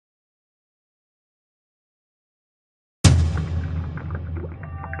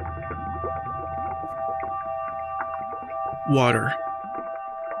Water.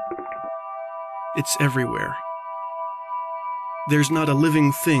 It's everywhere. There's not a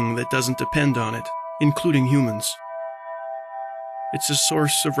living thing that doesn't depend on it, including humans. It's a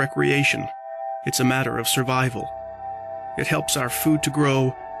source of recreation. It's a matter of survival. It helps our food to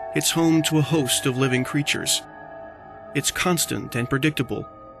grow. It's home to a host of living creatures. It's constant and predictable,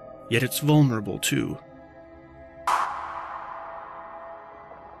 yet it's vulnerable too.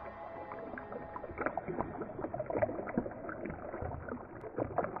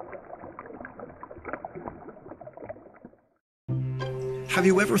 Have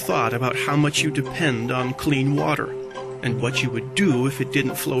you ever thought about how much you depend on clean water, and what you would do if it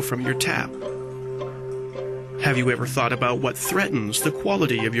didn't flow from your tap? Have you ever thought about what threatens the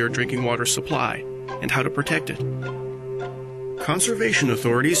quality of your drinking water supply, and how to protect it? Conservation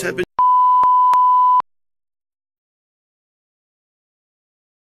authorities have been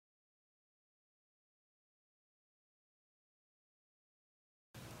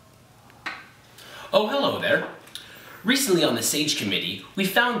Oh, hello there. Recently on the SAGE committee, we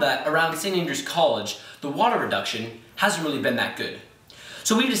found that around St. Andrews College, the water reduction hasn't really been that good.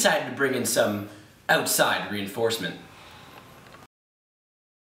 So we decided to bring in some outside reinforcement.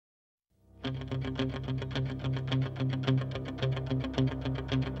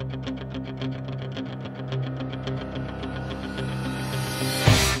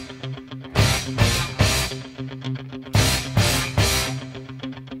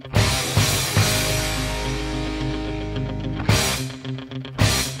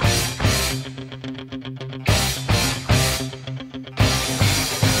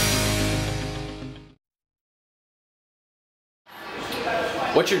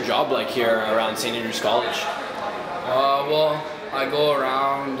 What's your job like here around St. Andrews College? Well, I go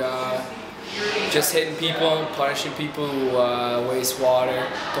around just hitting people, punishing people who waste water.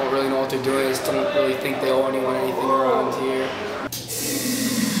 Don't really know what they're doing, just don't really think they owe anyone anything around here.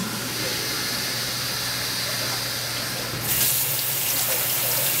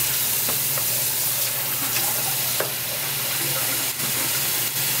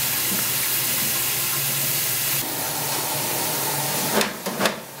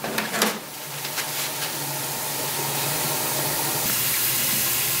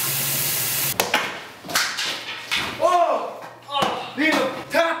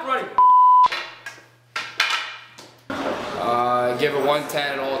 Give it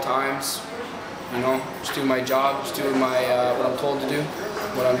 110 at all times. You know, just do my job, just doing my what I'm told to do,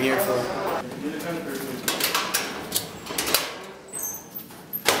 what I'm here for.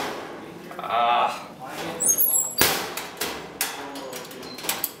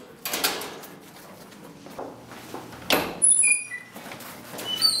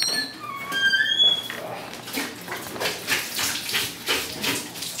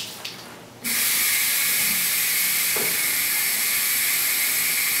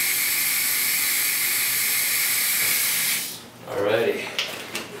 Alrighty.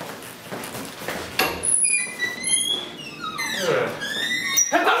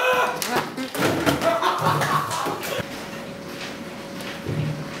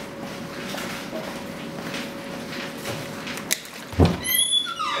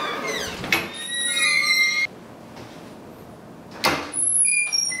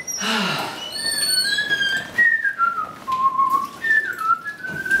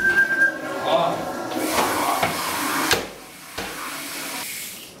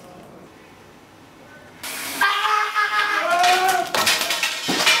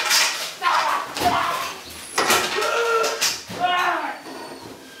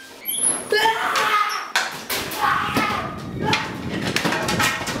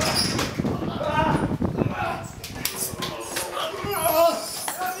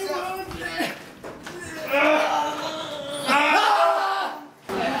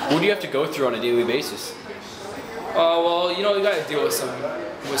 What do you have to go through on a daily basis? Well, you know, you got to deal with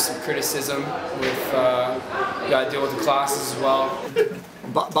some criticism. You got to deal with the classes as well.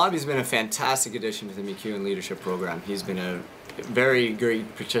 Bobby's been a fantastic addition to the MacEwan Leadership Program. He's been a very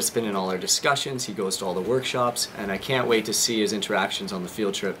great participant in all our discussions. He goes to all the workshops, and I can't wait to see his interactions on the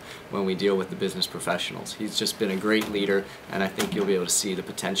field trip when we deal with the business professionals. He's just been a great leader, and I think you'll be able to see the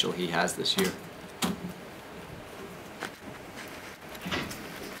potential he has this year.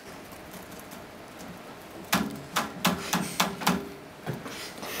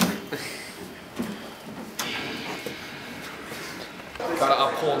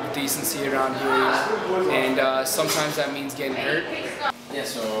 Gotta uphold decency around here, and sometimes that means getting hurt. Yeah,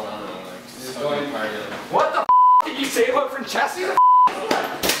 so I don't know, like, this is going part of it. What the did you say about Francesca?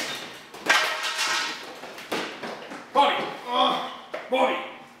 Bobby! Bobby!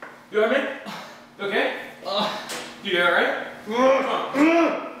 You alright, man? Okay? You alright?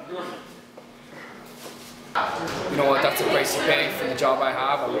 job I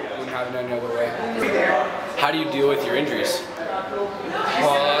have, I wouldn't have it any other way. How do you deal with your injuries?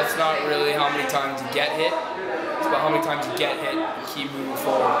 Well, it's not really how many times you get hit. It's about how many times you get hit and keep moving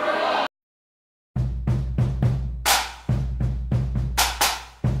forward.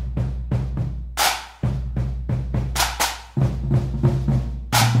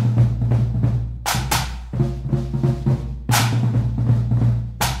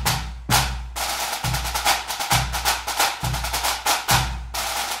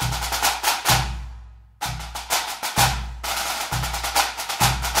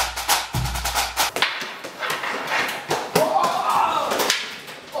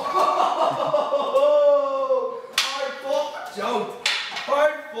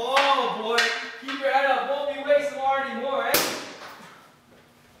 Hard ball, boy. Keep your head up. Won't be wasting water anymore, eh?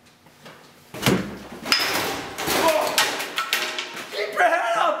 Keep your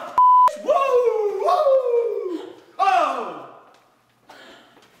head up! Woo! Woo! Oh!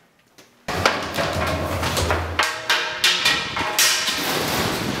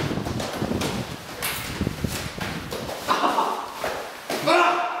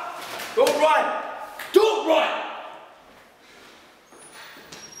 Don't run! Don't run!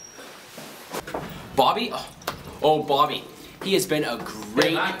 Bobby? Oh, Bobby. He has been a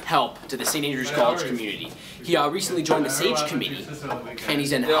great help to the St. Andrews College community. He recently joined the SAGE committee, and he's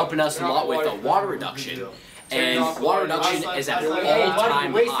been helping us a lot with water reduction. And water reduction is at an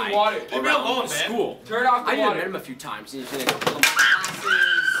all-time high around the school. Turn off the I've water. met him a few times. He's been in a couple of classes.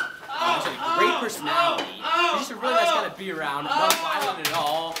 He's a great personality. He's just a really nice guy to be around. Not violent at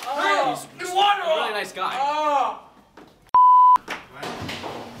all. He's just a really nice guy.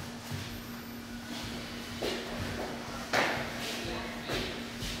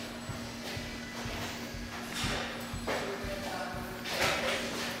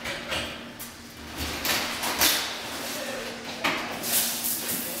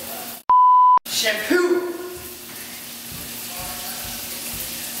 Shampoo!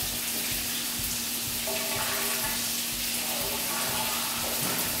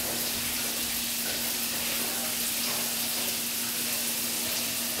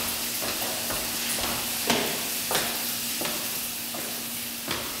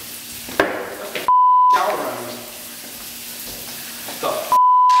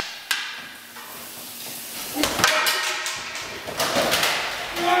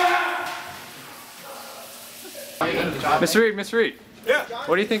 Mr. Reed. Yeah.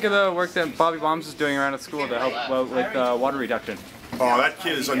 What do you think of the work that Bobby Bombs is doing around at school to help with water reduction? Oh, that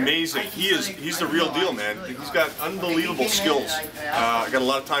kid is amazing. He's the real deal, man. He's got unbelievable skills. I got a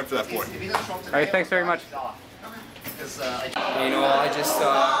lot of time for that boy. All right, thanks very much. You know, I just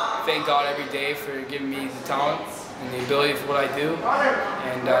thank God every day for giving me the talent and the ability for what I do,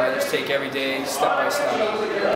 and I just take every day step by step.